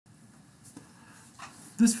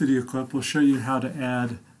This video clip will show you how to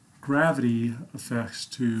add gravity effects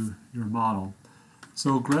to your model.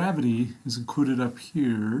 So gravity is included up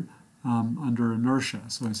here under inertia.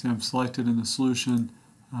 So I say I'm selected in the solution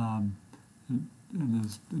in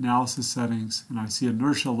the analysis settings, and I see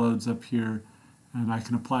inertia loads up here, and I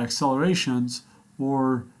can apply accelerations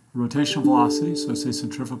or rotational velocity, so I say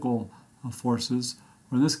centrifugal forces,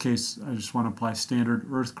 or in this case I just want to apply standard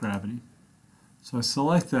Earth gravity. So I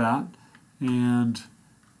select that, and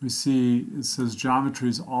we see it says geometry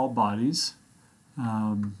is all bodies.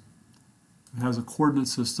 It has a coordinate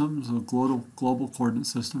system, so a global coordinate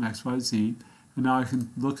system, x, y, z, and now I can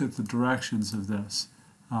look at the directions of this.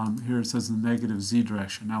 Here it says the negative z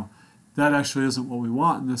direction. Now that actually isn't what we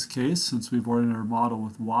want in this case, since we've oriented our model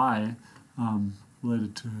with y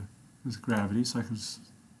related to this gravity, so I can just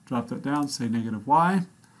drop that down, say negative y.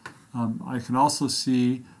 I can also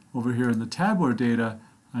see over here in the tabular data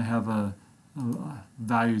I have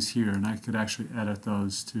values here, and I could actually edit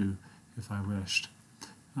those too if I wished.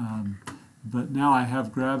 But now I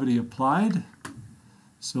have gravity applied,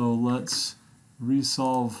 so let's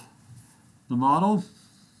resolve the model.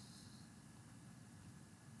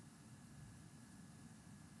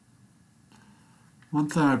 One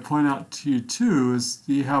thing I'd point out to you too is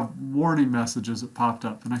you have warning messages that popped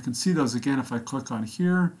up, and I can see those again if I click on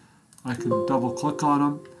here. I can double click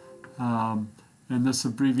on them, and this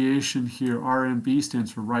abbreviation here, RMB,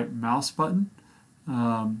 stands for right mouse button.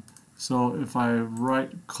 So if I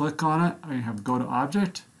right click on it, I have go to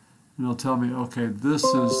object, and it'll tell me, okay, this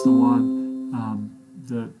is the one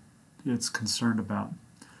that it's concerned about.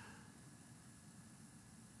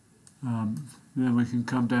 Then we can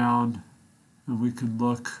come down and we can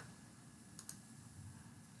look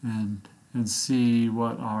and see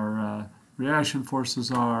what our reaction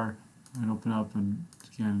forces are, and open up and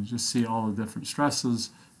again just see all the different stresses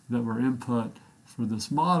that were input for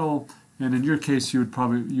this model. And in your case, you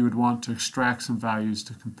would want to extract some values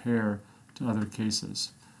to compare to other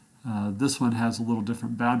cases. This one has a little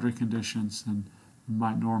different boundary conditions than we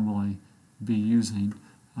might normally be using.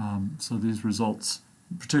 So these results,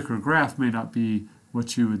 particular graph may not be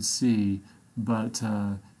what you would see, but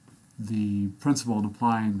the principle in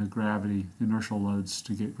applying the gravity, the inertial loads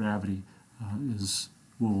to get gravity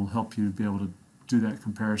will help you be able to do that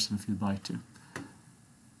comparison if you'd like to.